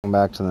Welcome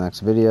back to the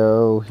next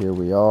video. Here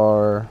we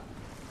are.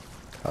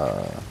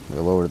 We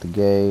lowered the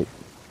gate.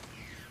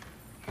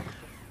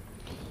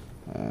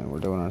 And we're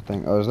doing our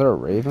thing. Oh, is there a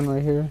raven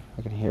right here?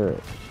 I can hear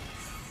it.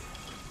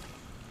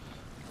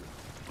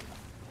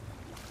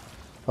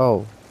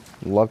 Oh,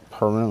 luck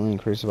permanently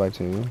increases by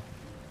 2.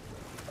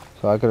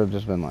 So I could have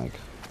just been like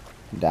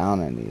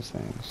down in these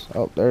things.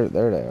 Oh, there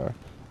they are.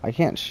 I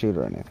can't shoot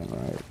or anything,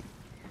 right?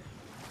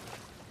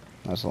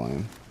 That's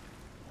lame.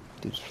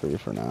 Dude's free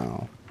for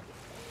now.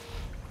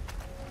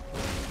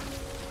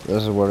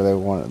 This is where they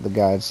wanted. The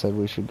guide said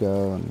we should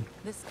go, and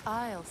this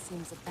isle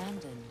seems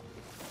abandoned.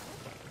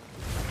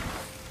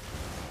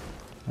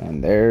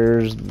 And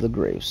there's the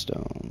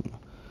gravestone.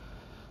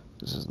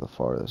 This is the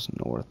farthest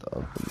north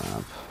of the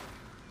map.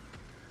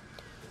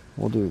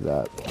 We'll do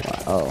that.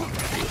 Oh.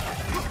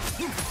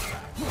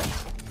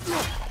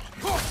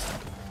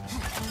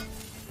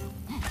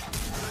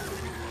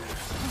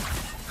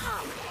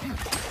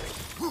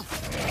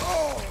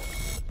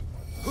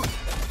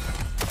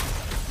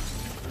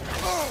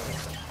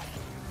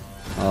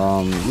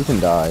 You can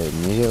die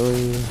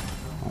immediately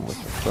with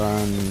your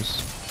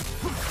friends.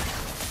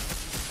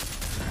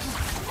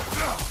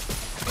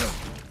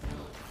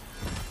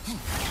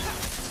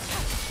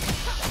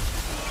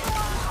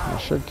 I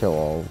should kill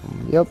all of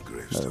them. Yep,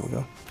 there we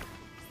go.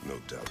 No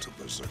doubt a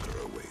berserker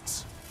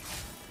awaits.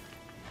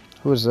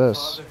 Who is this?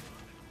 Father.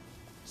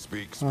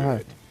 Speak, Oh, hi.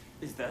 spirit.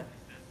 Is that...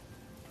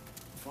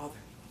 Father,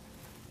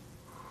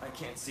 I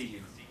can't see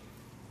you.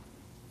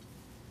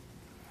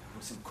 I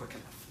wasn't quick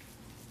enough.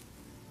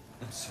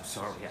 I'm so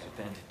sorry I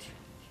abandoned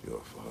you.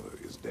 Your father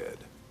is dead.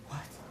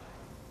 What?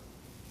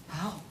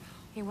 How?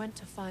 He went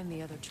to find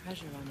the other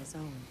treasure on his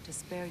own, to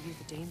spare you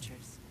the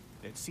dangers.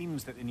 It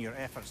seems that in your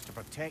efforts to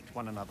protect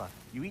one another,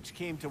 you each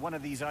came to one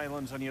of these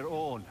islands on your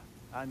own,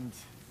 and...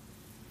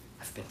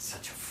 I've been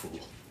such a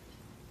fool.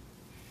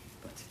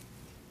 But...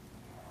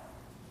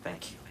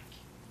 thank you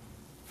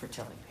for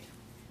telling me.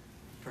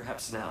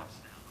 Perhaps now,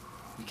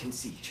 we can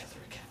see each other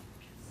again.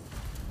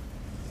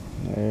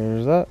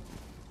 There's that.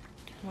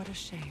 What a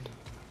shame.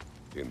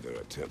 In their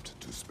attempt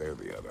to spare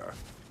the other,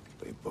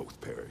 they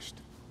both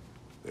perished.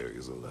 There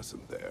is a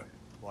lesson there.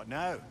 What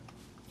now?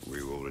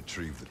 We will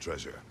retrieve the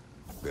treasure,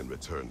 then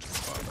return to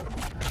father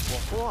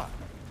What for?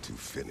 to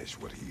finish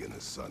what he and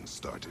his son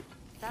started.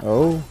 That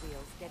Oh.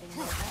 wheel's getting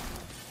more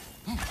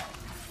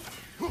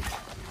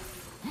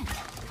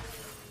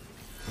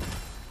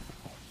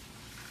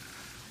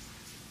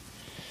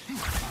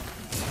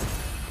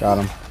Got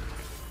him.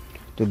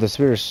 Dude, the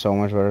spear is so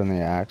much better than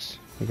the axe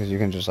because you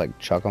can just like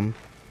chuck them,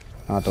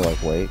 not to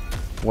like wait.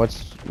 What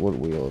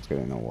wheel? It's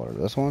getting no water.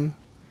 This one.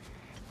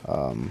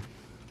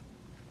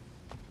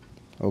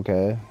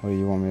 Okay. What do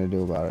you want me to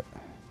do about it?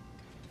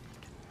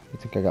 You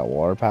think I got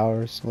water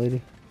powers,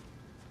 lady?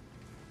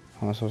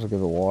 How am I supposed to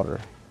give it water?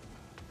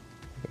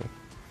 Okay.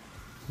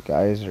 The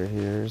guys are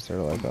here. Is there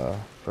like a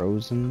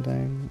frozen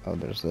thing? Oh,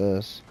 there's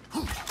this.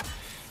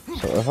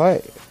 So if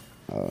I...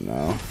 Oh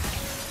no.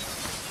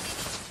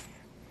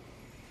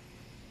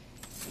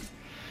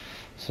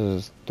 This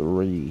is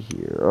 3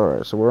 here.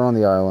 Alright, so we're on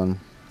the island.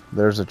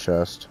 There's a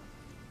chest.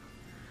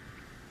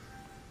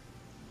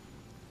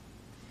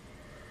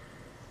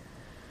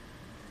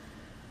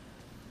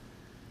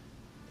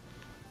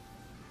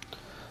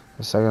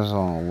 The second is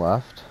on the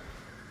left.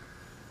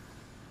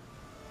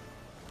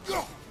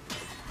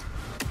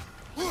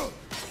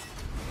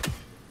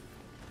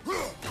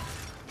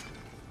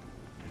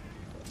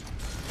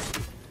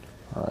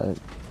 Alright,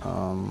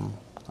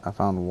 I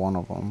found one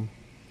of them.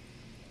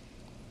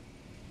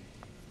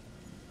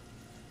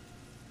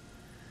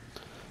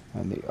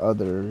 And the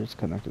other is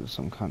connected to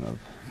some kind of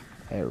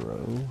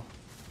arrow.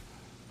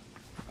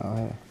 Oh,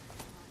 hey.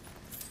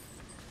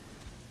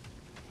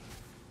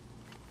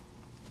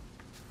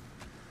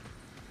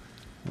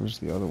 Where's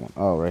the other one?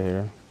 Oh, right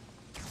here.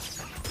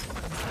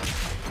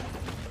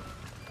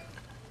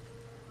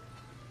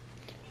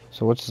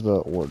 So what's the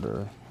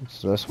order?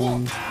 It's this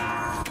one.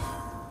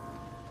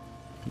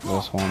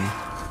 This one.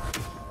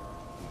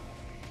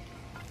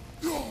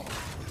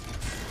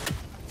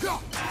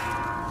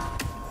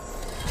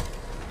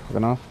 Good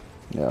enough?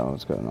 Yeah,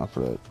 that's good enough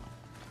for it.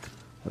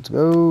 Let's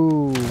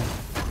go!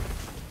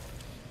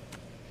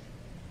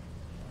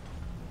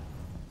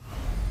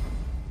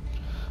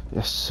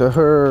 Yes,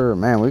 sir!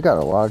 Man, we got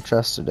a lot of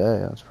chests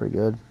today. That's pretty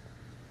good.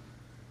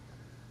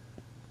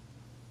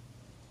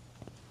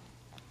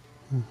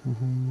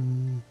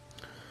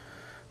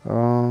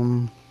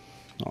 Alright.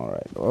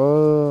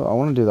 I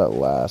want to do that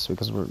last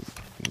because we're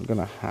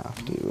gonna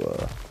have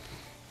to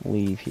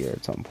leave here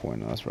at some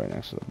point. That's right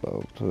next to the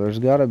boat. So there's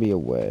gotta be a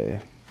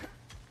way.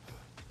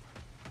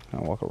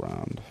 I'll walk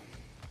around.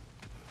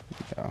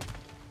 Yeah.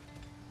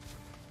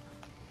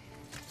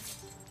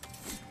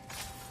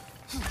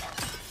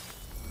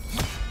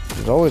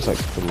 There's always like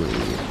 3.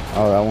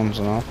 Oh, that one's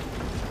enough.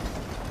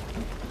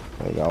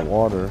 They got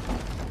water.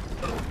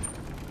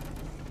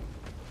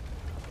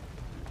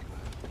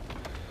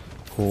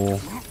 Cool.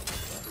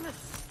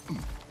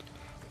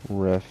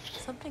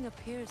 Rift. Something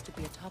appears to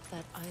be atop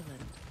that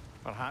island.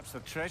 Perhaps the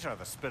treasure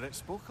the spirit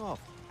spoke of.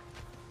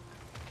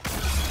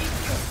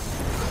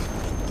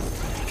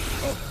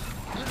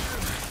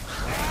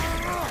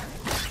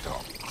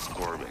 Stop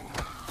squirming.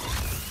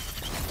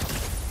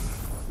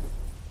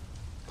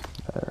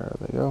 There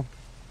they go.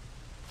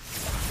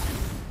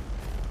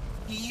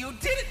 You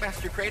did it,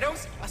 Master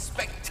Kratos! A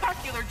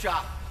spectacular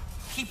job!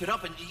 Keep it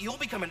up and you'll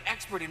become an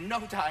expert in no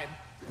time.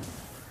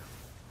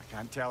 I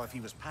can't tell if he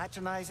was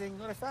patronizing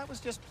or if that was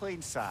just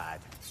plain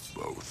sad.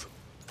 Both.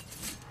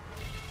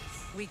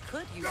 We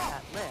could use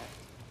that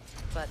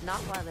lift, but not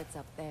while it's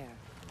up there.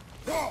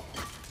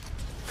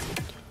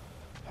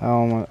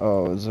 How am I?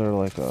 Oh, is there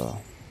like a?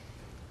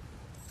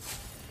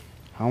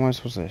 How am I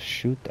supposed to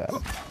shoot that?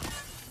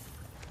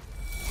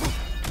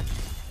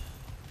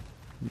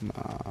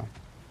 Nah.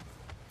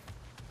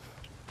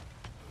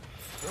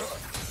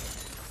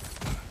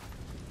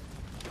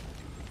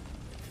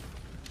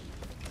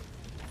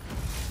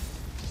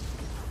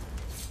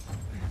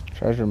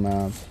 Treasure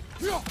map.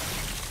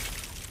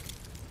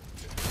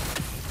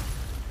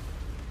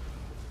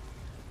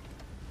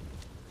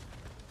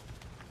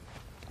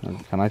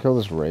 Can I kill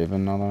this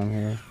raven now that I'm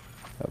here?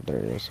 Oh, there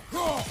he is.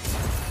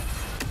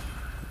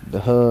 The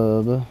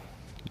hub.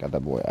 Got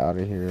that boy out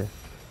of here.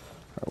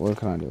 Alright, what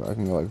can I do? I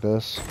can go like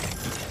this.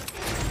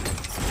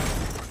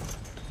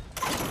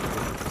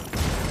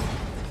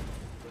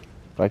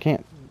 But I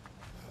can't.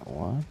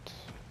 What?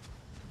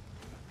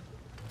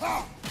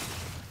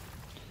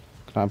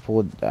 Can I pull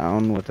it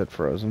down with it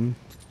frozen?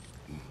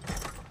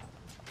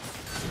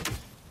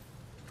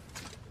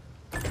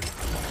 The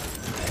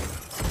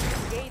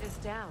gate is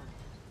down,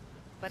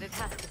 but it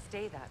has to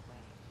stay that way.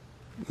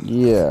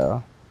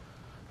 Yeah.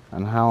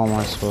 And how am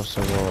I supposed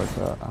to go like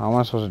that? How am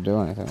I supposed to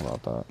do anything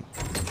about that?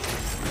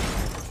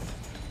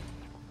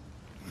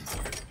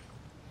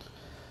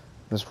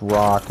 This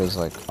rock is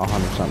like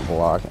 100%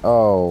 blocked.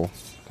 Oh,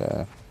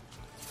 okay.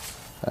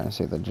 I didn't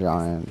see the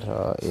giant,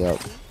 yep.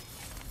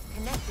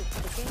 Connected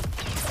to the gate.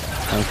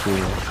 Thank you.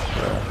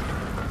 Yeah.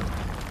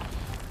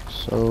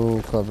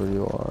 So clever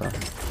you are.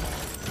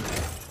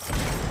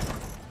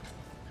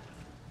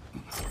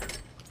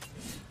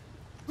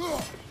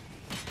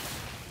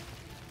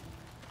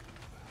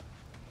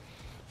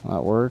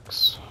 That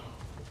works.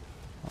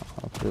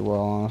 Pretty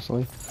well,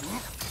 honestly.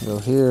 Go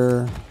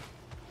here.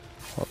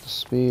 Pull out the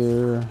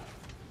spear.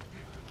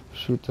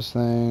 Shoot this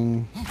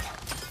thing.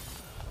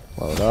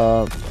 Load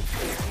up.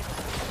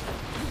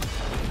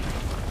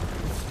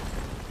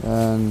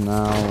 And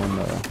now when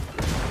the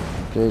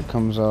gate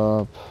comes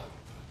up,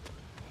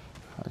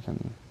 I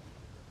can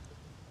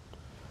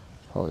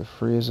probably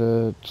freeze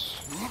it.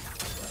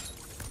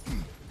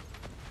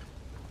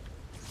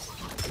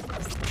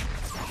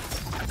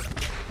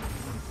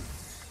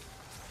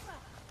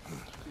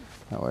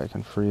 That way I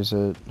can freeze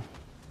it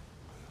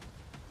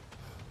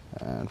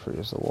and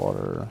freeze the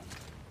water.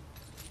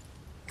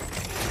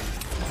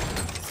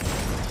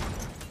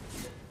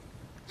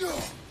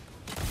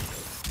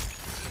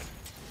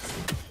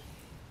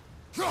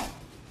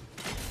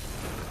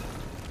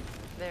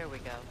 There we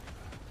go.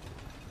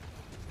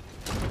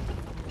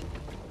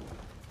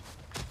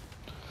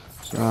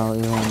 So now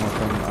even if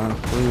it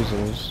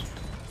unfreezes,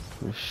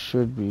 we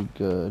should be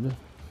good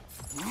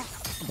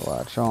to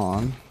latch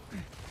on.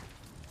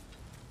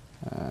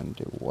 And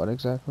do what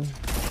exactly?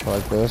 Go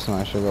like this and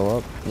I should go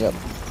up? Yep.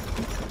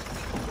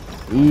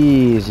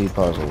 Easy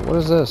puzzle. What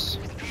is this?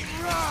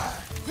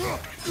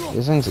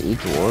 These things eat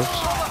dwarves?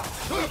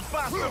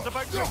 Bastard's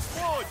about to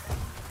explode!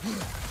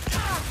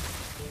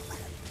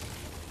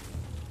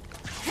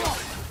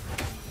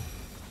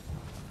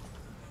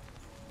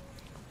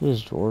 What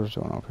is dwarves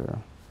doing up here?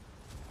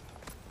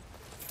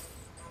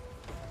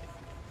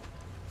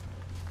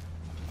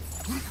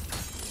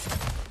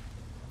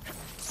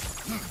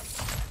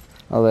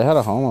 Oh, they had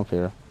a home up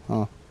here.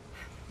 Huh.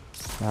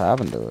 What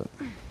happened to it?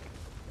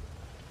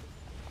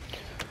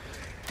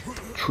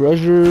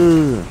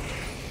 Treasure!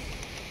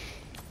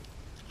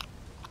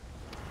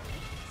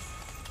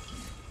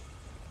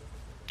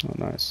 Oh,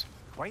 nice.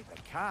 Quite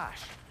the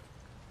cache.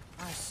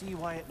 I see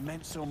why it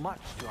meant so much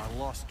to our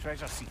lost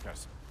treasure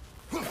seekers.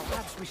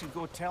 Perhaps we should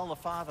go tell the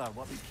father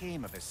what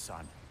became of his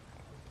son.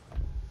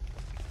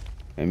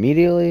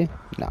 Immediately?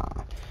 Nah.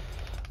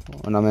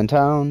 When I'm in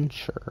town,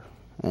 sure.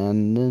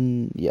 And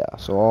then, yeah,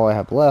 so all I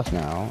have left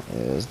now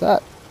is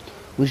that.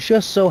 We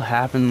just so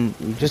happened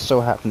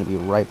to be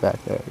right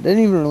back there. Didn't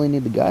even really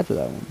need the guide for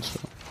that one, so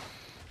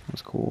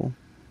that's cool.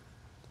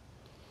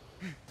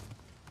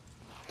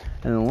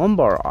 And then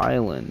Lumbar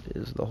Island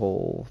is the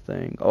whole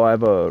thing. Oh, I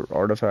have a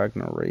artifact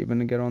and a raven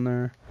to get on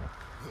there.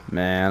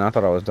 Man, I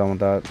thought I was done with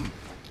that.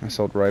 I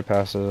sailed right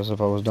past it as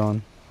if I was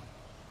done.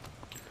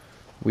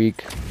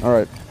 Weak.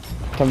 Alright,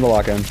 time to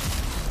lock in.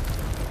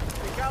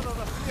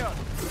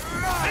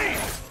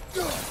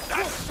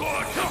 That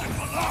sword doesn't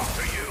belong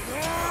to you.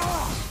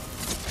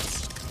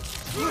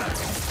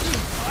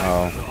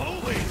 Oh.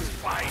 Always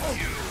find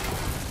you.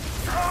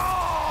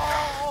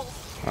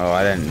 Oh,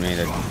 I didn't mean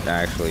to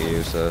actually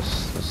use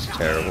this. This is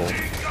terrible. I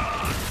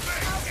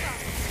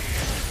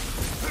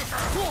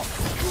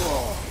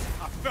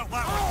felt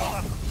that one,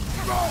 brother.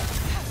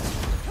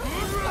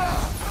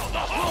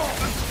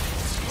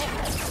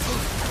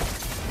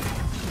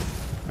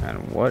 Man,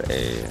 what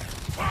a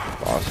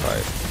boss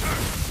fight.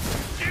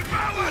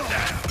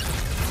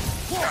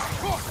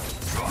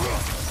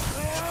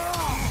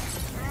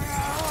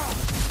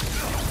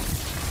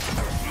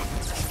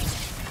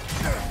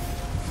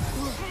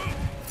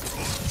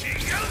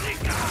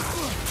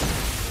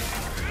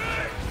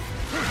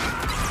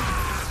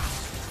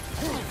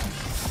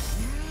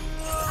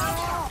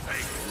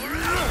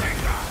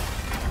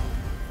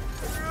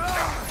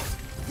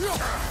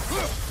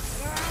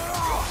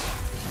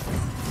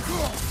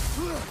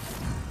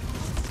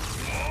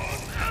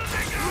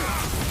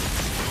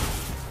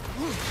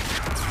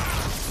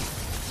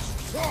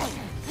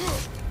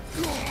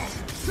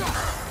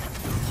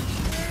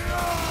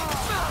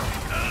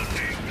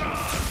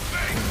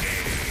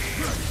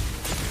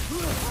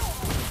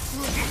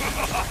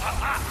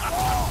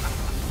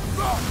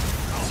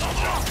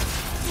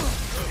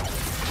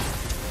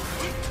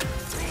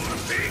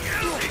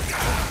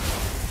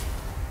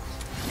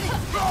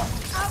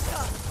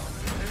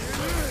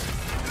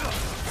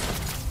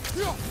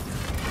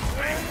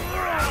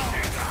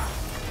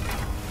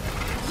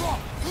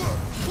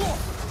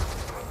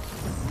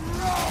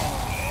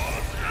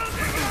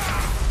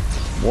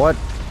 What?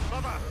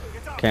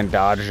 Can't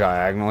dodge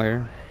diagonal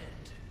here?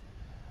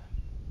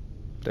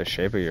 The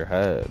shape of your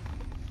head.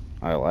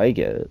 I like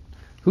it.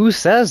 Who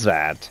says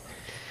that?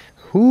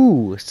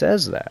 Who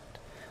says that?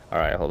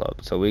 Alright, hold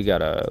up. So we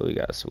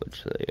gotta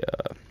switch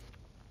the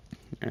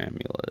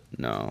amulet.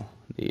 No.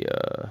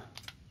 The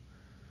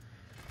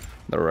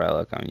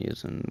relic I'm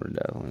using. We're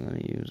definitely gonna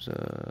use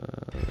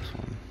this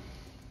one.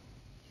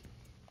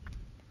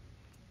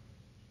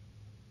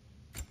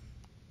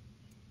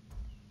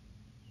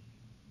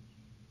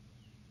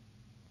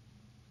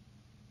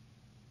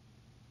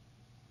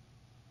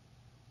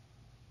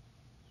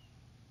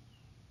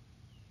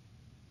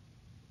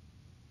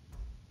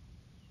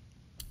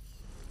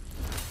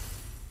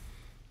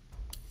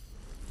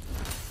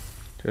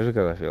 Just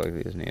because I feel like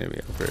these need to be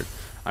upgraded.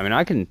 I mean,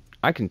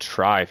 I can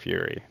try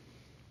Fury.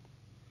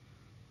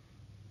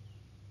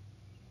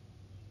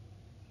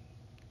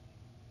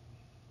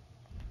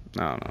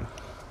 I don't know.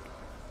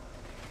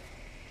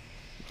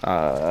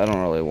 I don't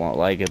really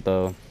like it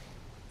though.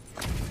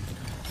 I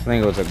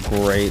think it was a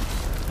great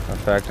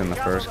effect in the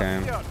first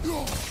game.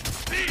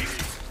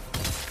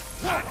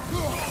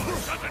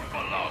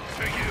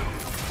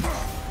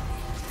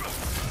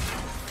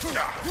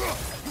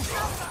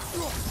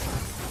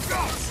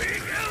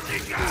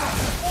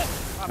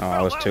 Oh,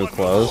 I was too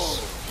close.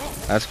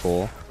 That's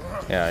cool.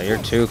 Yeah,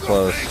 you're too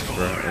close.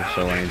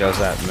 So when he does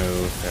that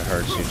move, it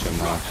hurts you too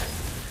much.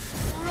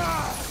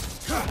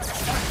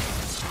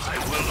 I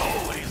will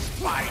always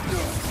fight.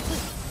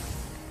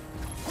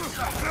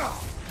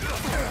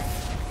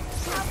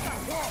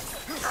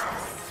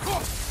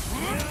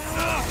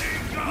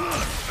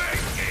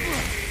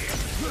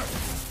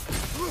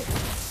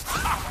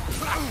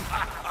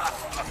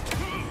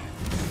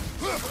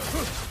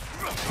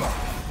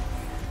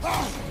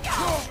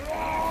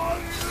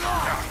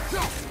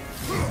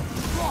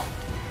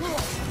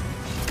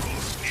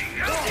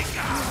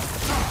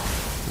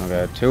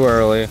 Okay, too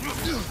early.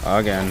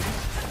 Again.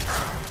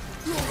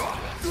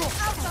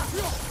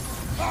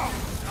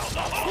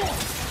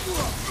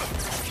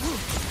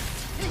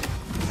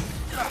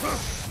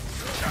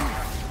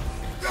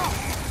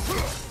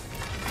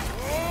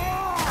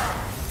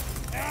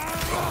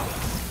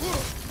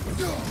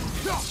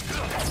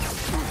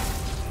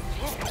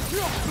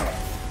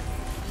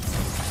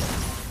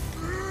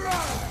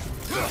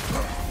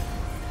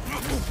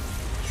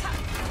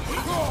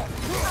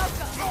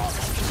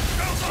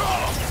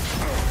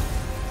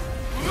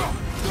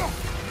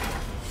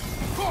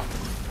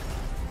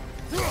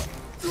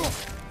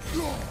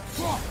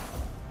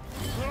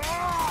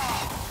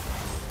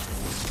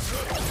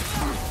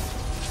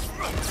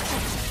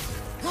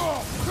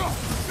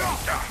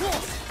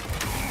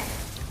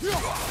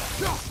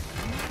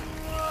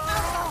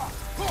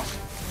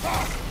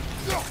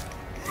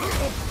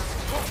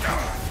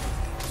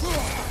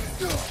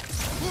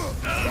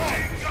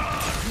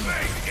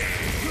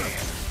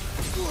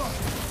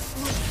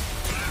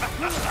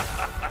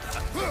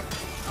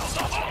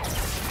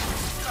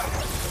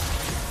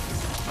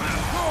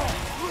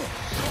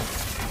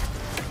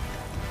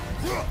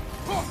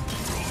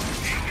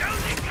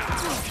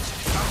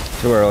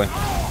 Too early.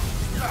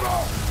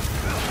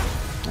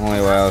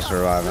 Only way I'll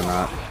survive in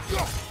that.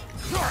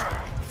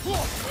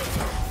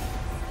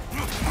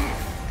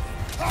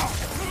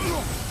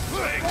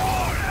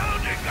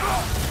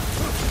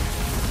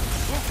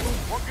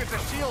 What good's a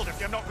shield if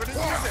you're not going to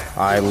use it?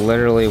 I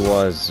literally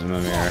was,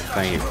 Mimir.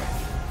 Thank you.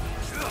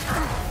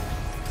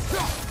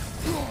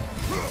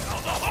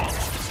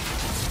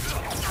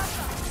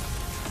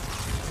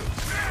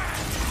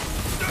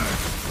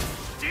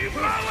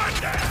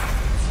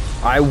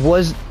 I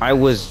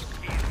was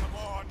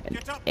an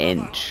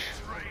inch.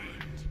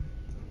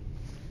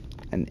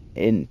 An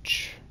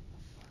inch.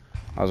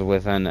 I was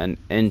within an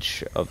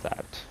inch of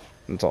that.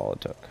 That's all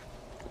it took.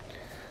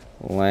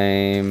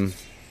 Lame.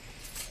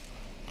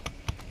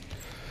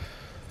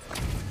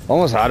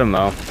 Almost had him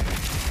though.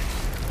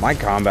 My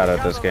combat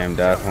at this game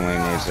definitely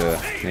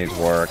needs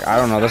work. I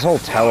don't know, this whole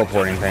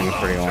teleporting thing is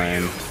pretty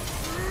lame.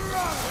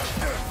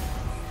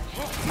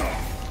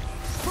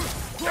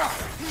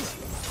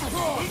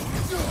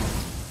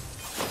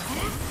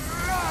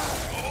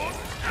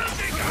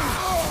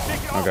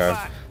 Okay,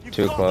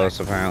 too close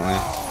apparently.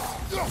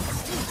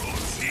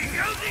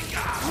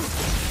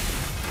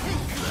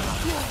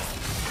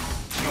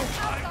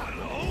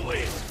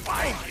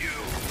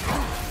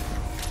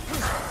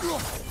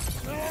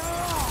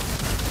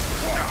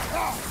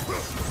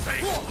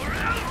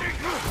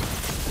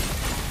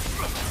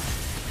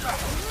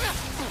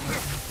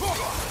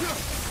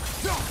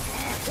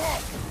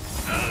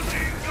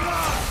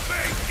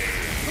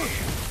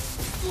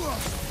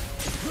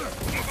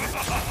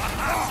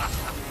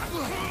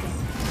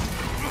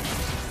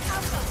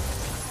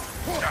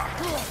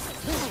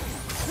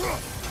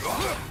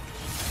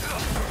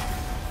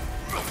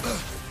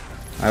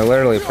 I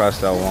literally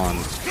pressed L1.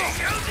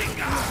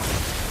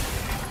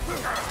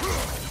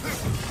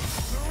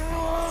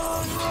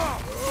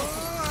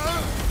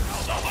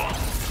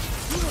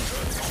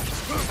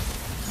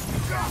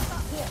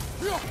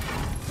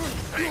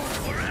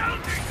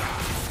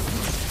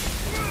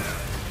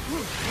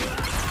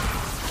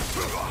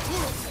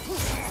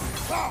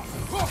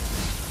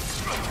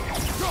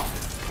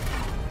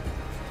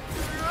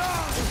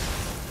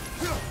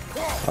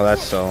 Oh,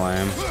 that's so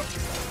lame.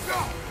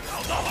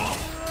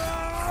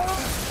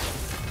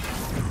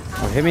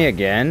 Oh, hit me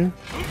again?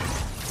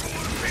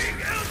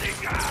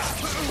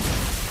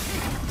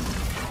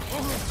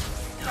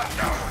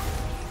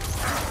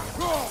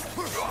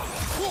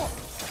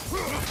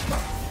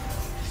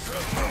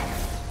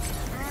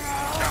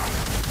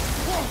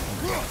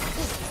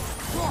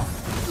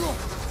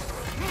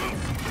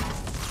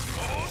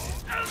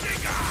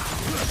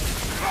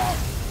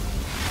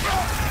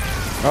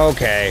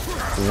 Okay,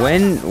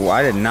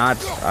 I did not,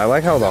 I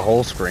like how the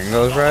whole screen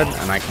goes red,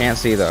 and I can't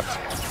see the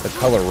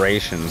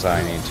colorations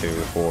I need to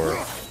for,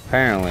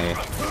 apparently.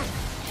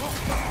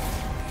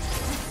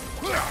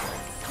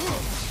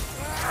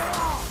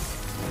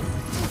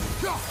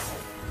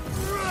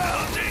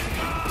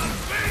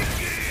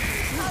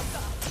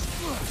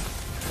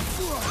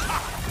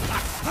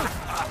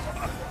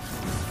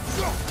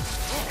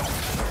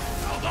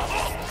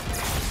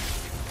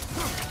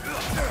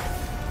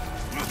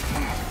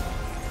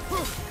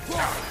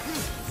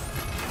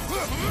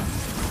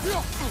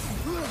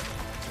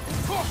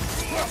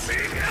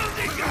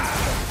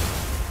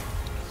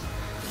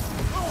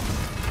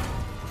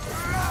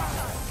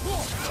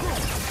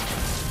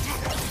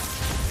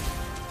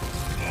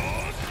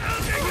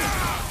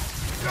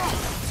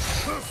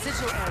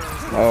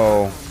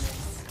 Oh.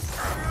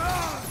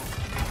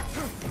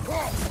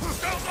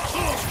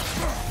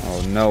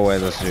 Oh, no way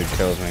this dude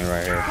kills me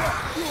right here.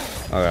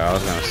 Okay, I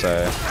was gonna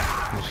say,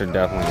 I should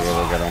definitely be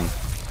able to get him.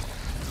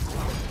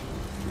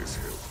 This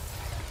hill.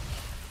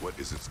 What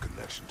is its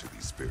connection to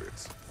these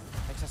spirits?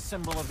 It's a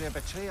symbol of their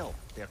betrayal,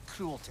 their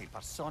cruelty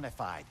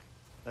personified.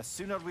 The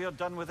sooner we're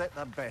done with it,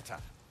 the better.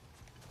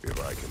 If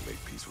I can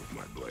make peace with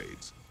my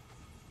blades.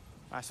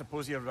 I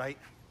suppose you're right.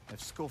 If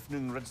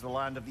Skofnung rids the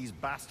land of these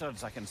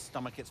bastards, I can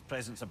stomach its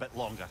presence a bit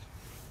longer.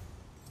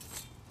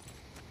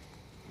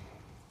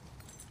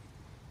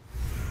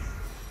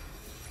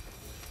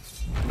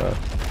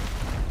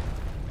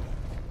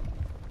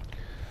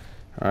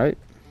 Alright.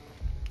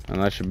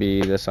 And that should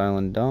be this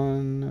island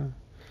done.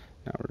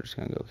 Now we're just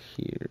gonna go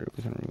here.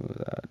 We can remove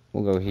that.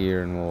 We'll go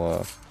here and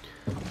we'll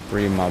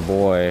free my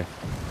boy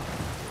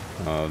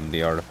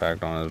the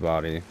artifact on his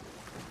body.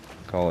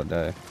 Call it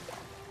day.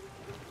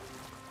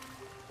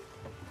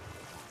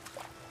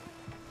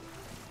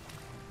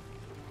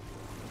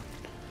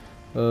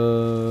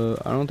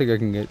 I don't think I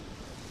can get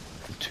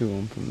to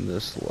him from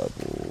this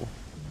level.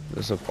 Is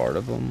this a part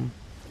of him?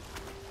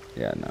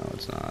 Yeah, no,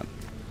 it's not.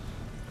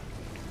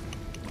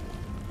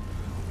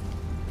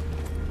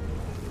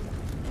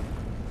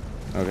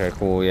 Okay,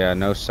 cool. Yeah,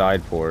 no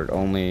side port.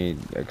 Only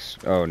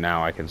oh,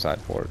 now I can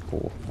side port.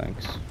 Cool.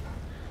 Thanks.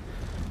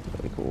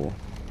 Really cool.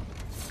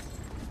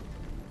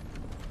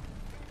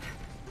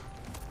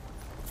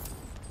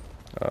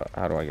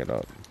 How do I get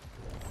up?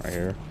 Right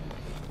here.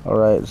 All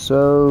right,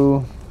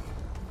 so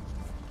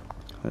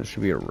there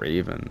should be a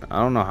raven. I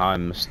don't know how I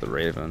missed the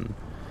raven.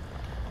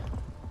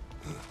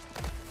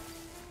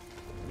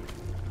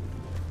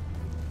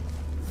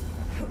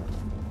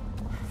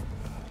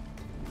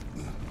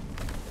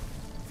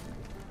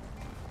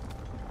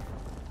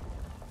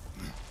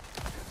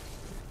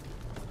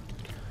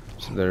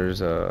 So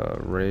there's a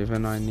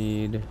raven I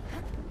need.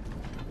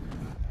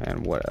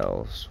 And what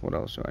else? What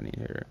else do I need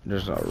here?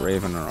 There's a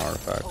raven and an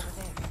artifact.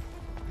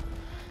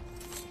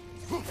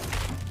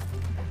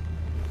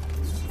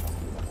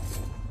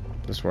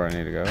 This is where I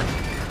need to go.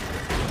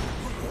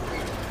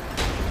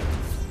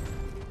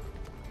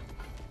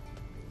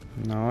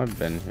 No, I've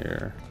been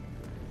here.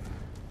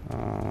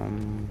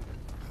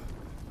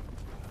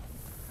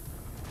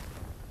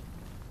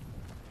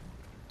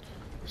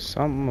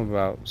 Something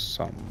about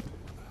something.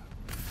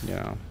 You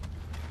know.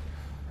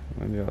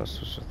 Maybe I was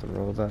supposed to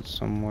throw that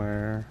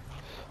somewhere.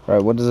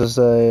 Alright, what does it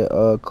say?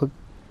 Click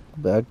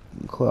back,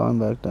 climb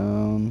back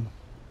down.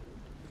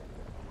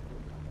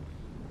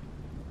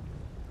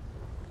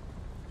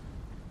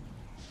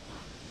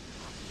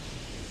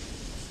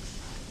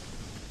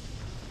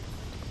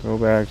 Go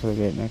back to the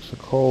gate next to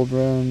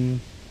Cauldron.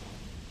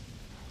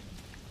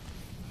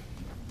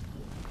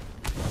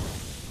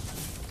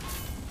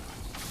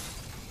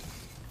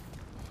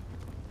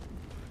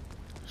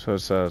 So it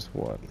says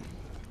what?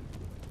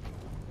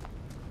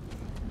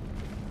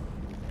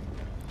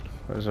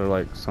 Is there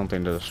like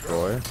something to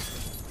destroy?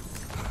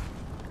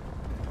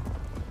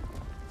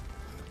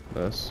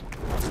 This?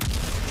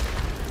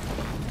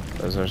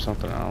 Is there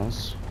something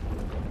else?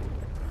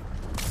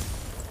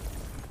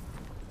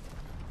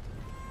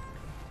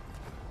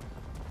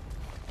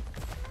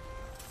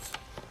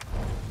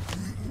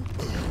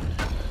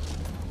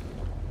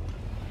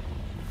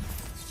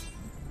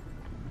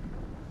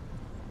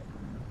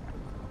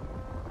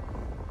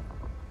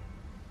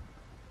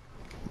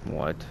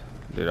 What?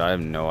 Dude, I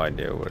have no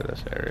idea where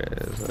this area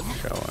is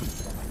that's showing.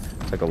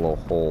 It's like a little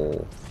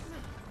hole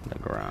in the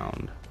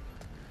ground.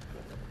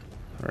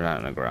 Or not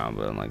in the ground,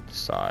 but on like the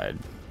side.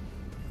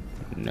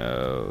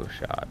 No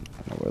shot.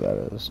 I don't know where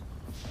that is.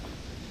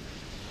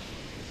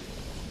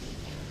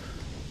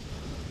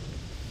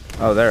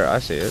 Oh, there, I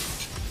see it.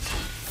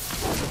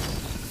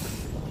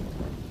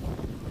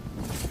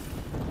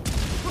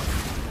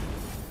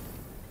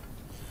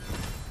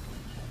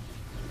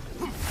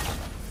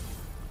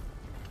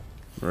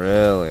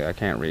 Really? I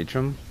can't reach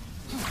him?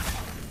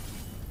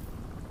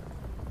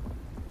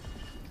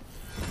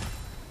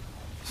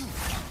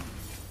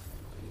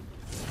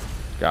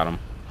 Got him.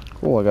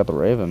 Cool, I got the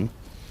Raven.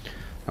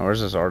 Now,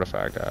 where's this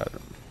artifact at?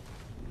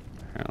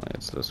 Apparently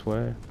it's this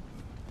way.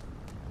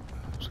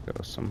 Let's go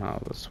somehow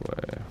this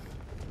way.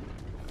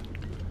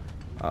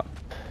 Up.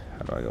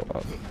 How do I go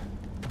up?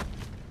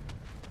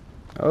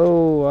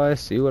 Oh, I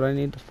see what I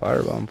need the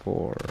firebomb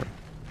for.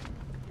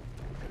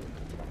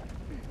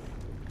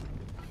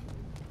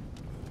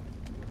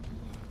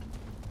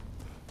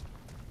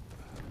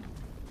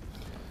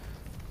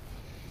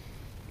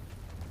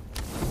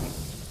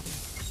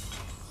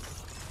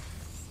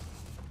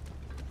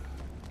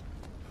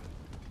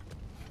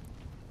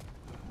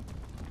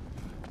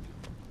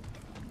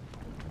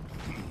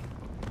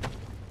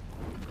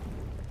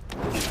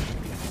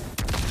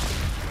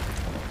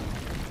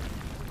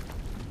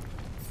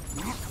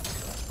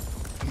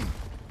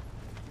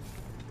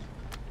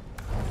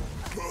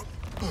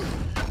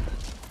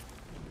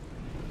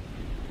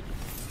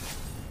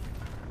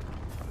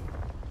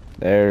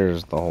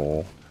 There's the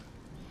hole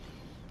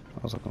I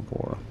was looking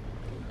for.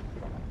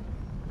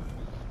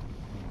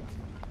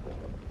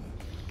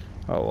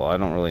 Oh, well, I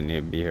don't really need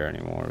to be here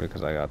anymore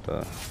because I got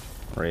the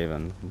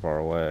Raven from far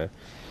away.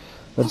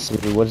 Let's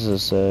see, what does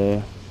this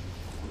say?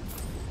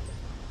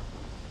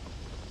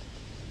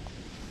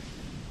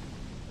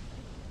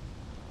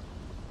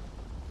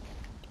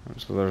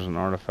 So there's an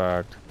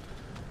artifact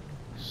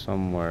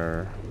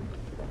somewhere.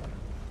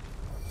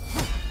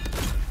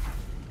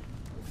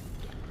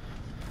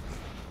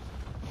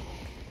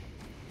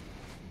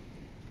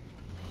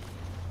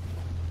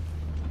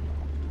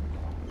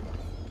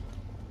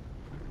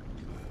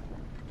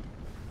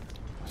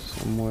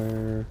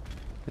 Somewhere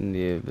in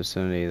the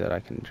vicinity that I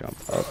can jump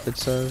up, it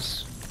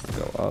says. Or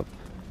go up.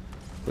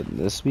 Wouldn't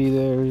this be the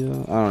area? I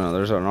don't know,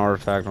 there's an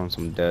artifact on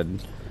some dead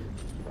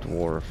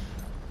dwarf,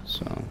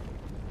 so.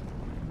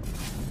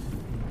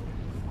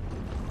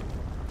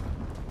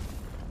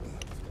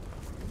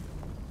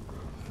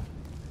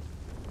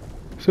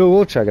 So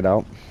we'll check it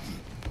out.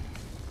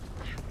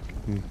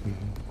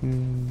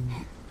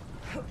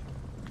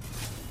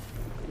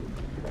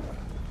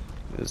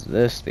 Is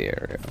this the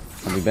area?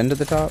 Have we been to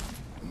the top?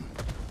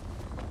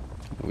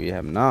 We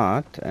have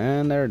not,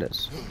 and there it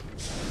is.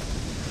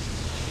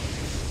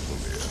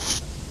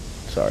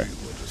 Sorry.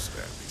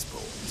 Understand these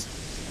poems.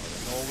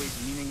 There's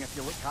always meaning if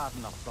you look hard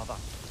enough, brother.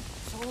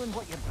 It's all in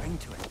what you bring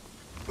to it.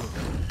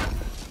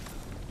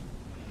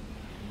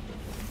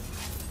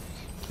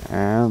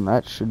 And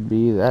that should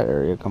be that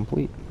area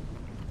complete.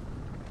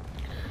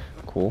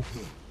 Cool.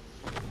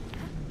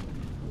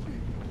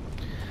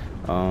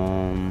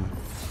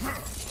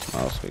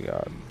 What else we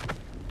got?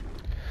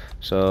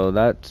 So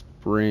that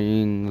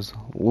brings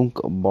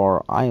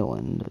Lunkbar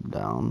Island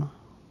down.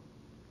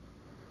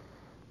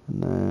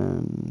 And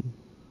then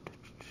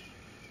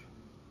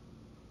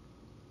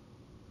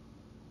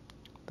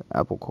the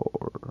apple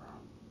core.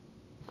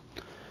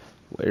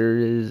 Where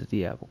is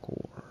the apple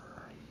core?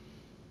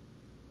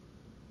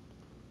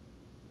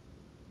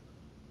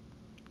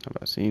 Have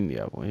I seen the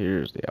apple?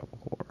 Here's the apple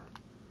core.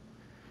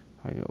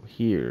 I go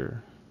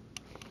here.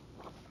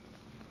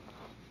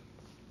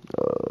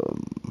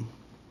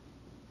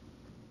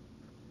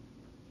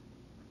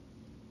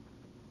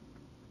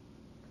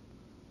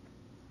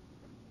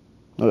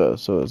 Okay,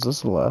 so is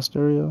this the last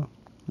area?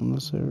 In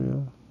this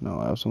area? No,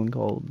 I have something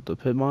called the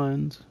pit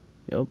mines.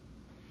 Yep.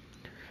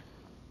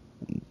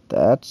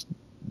 That's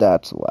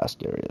that's the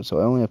last area. So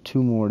I only have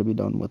 2 more to be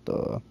done with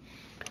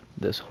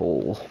this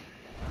whole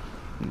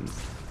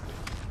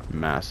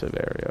massive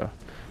area.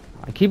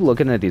 I keep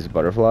looking at these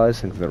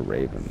butterflies, thinking they're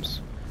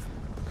ravens,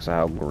 because of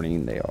how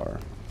green they are.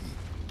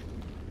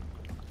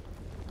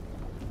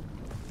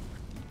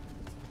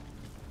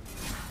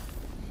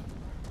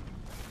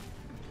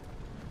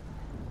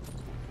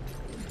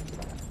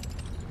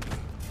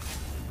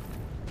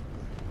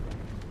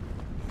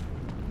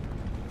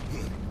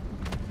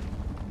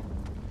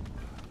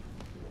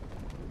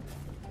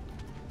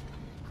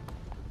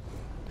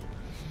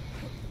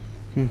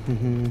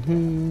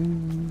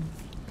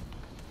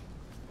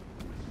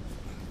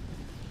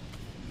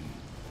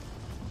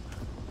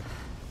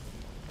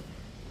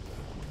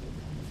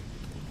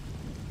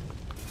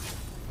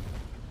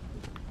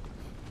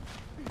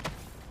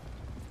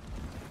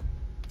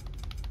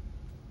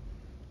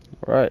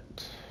 Right,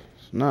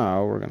 so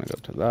now we're gonna go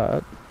to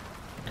that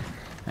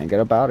and get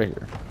up out of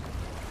here.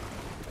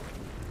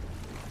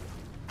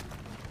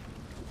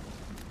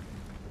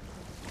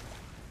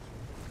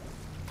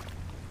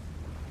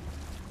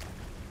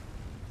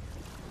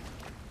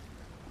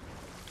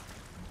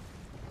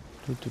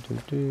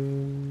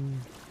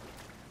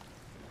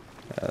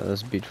 Yeah,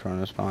 this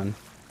beachfront is fine.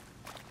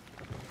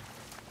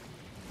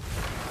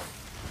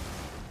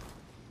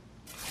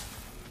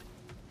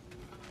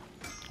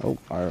 Oh,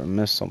 I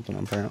missed something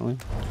apparently.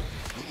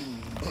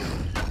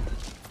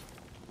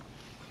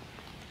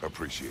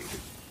 Appreciate it.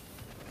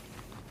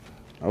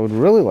 I would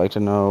really like to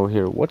know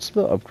here, what's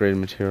the upgrade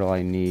material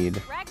I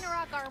need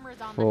Ragnarok armor's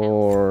on the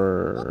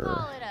for hill. We'll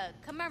call it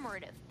a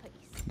commemorative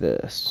piece.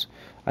 this?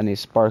 I need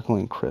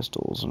sparkling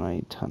crystals, and I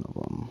need 10 of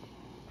them.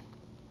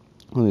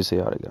 Let me see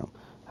how to get them.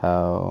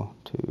 How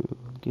to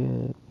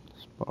get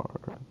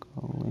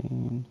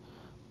sparkling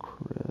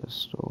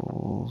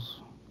crystals.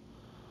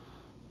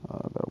 I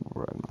got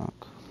War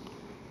Ragnarök.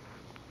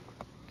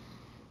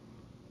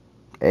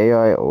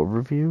 AI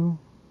overview?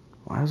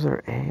 Why is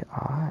there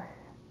AI?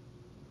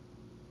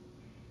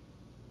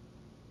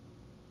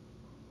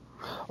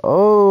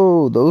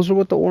 Oh, those are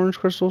what the orange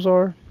crystals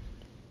are?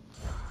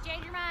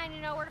 Change your mind,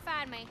 you know where to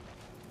find me.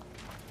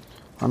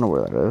 I don't know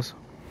where that is.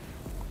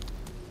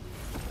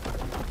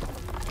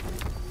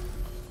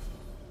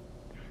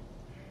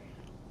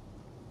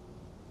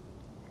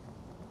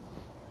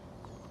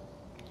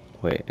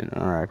 Wait,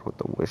 interact with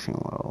the wishing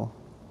well.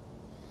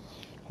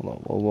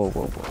 Hold on,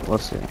 whoa.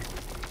 Let's see.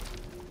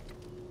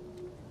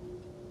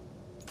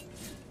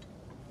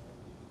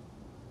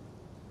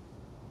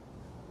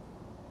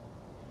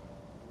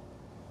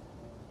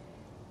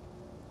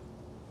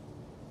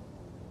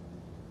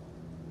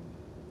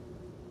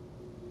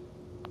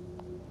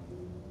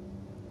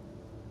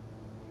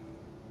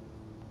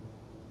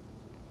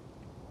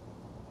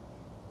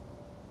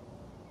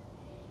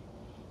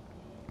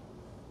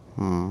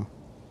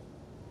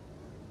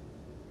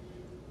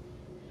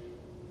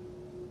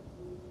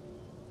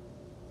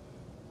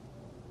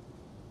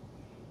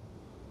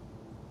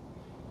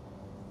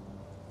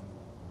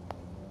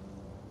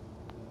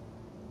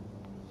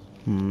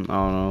 I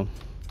don't know.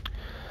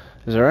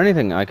 Is there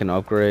anything I can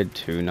upgrade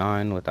to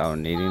 9 without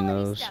needing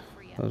those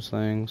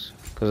things?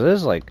 Because it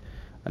is like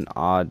an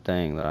odd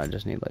thing that I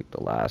just need like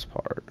the last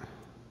part.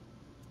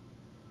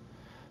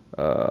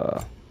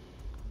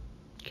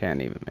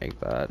 Can't even make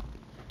that.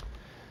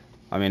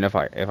 I mean, if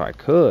I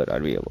could,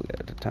 I'd be able to get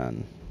it to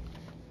 10.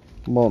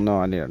 Well, no,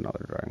 I need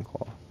another Dragon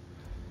Claw.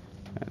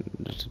 And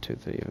just a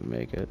tooth to even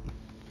make it.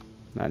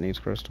 That needs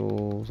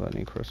crystals, that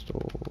needs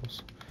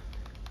crystals.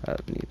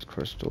 That needs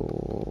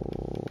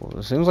crystals.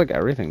 It seems like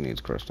everything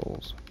needs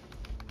crystals.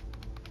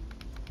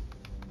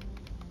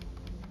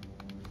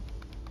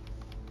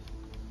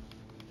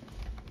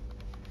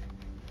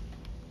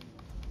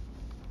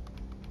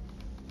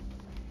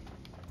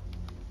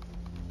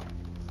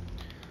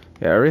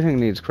 Yeah, everything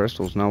needs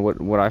crystals. Now,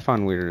 what I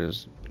find weird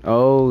is,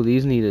 oh,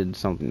 these needed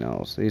something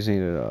else. These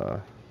needed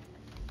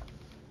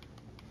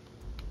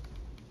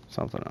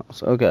something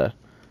else. Okay.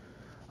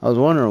 I was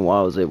wondering why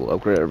I was able to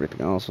upgrade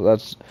everything else. So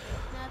that's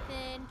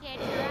Nothing catch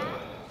your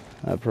eye?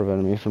 that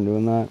prevented me from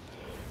doing that.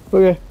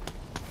 Okay.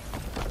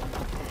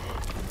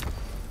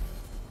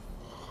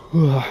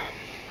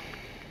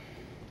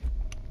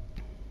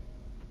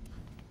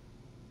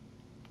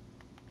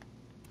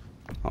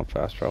 I'll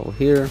fast travel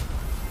here,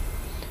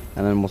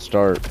 and then we'll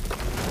start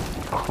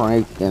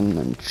cranking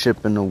and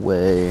chipping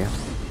away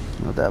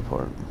at that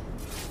part.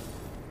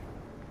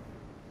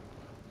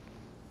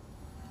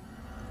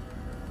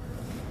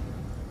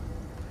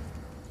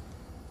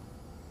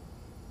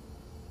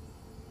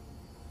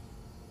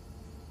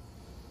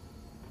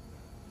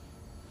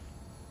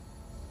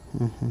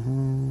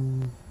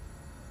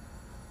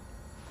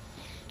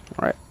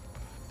 Alright,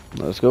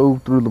 let's go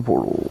through the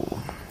portal.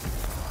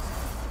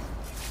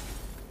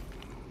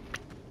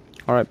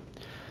 Alright,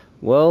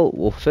 well,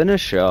 we'll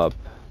finish up,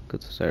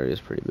 because this area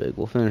is pretty big,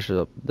 we'll finish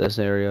up this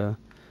area,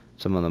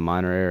 some of the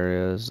minor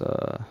areas,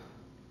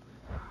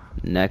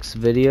 next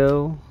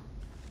video.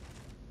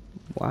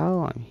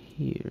 While I'm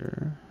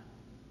here,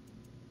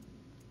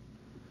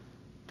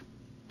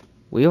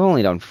 We've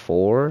only done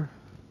 4.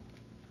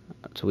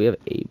 So we have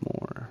 8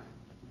 more.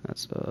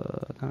 That's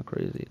kind of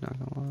crazy, not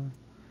gonna lie.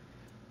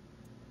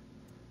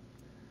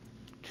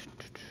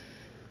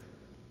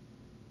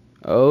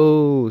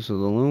 Oh, so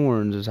the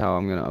Loonworms is how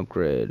I'm gonna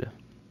upgrade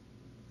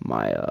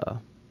my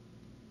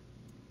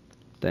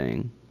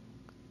thing.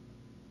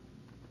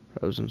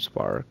 Frozen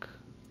Spark.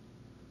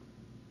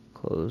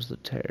 Close the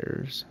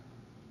tears.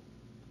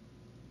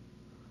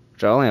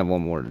 Which I only have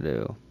 1 more to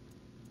do.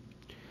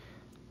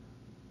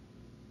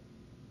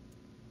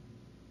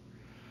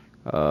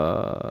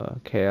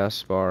 Chaos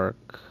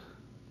Spark.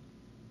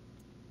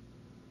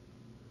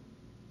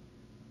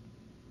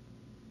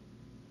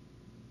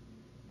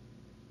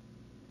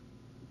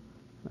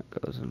 That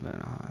goes in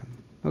Vanaheim.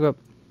 Okay.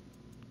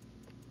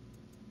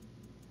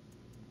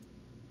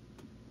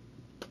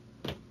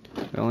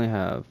 We only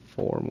have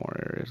 4 more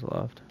areas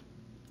left.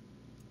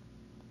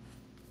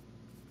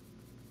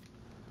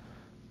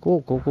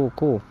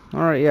 Cool.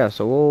 Alright, yeah,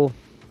 so we'll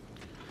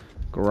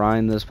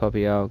grind this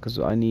puppy out, because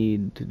I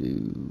need to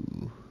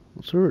do...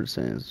 Well, Sword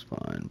Sands is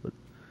fine, but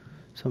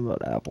something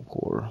about Apple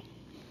Core.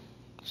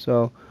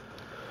 So,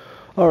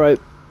 alright.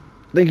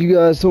 Thank you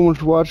guys so much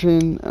for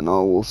watching, and I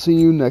will see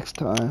you next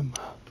time.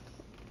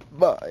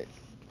 Bye.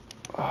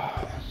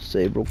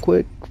 Save real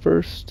quick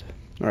first.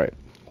 Alright,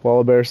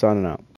 Koala Bear signing out.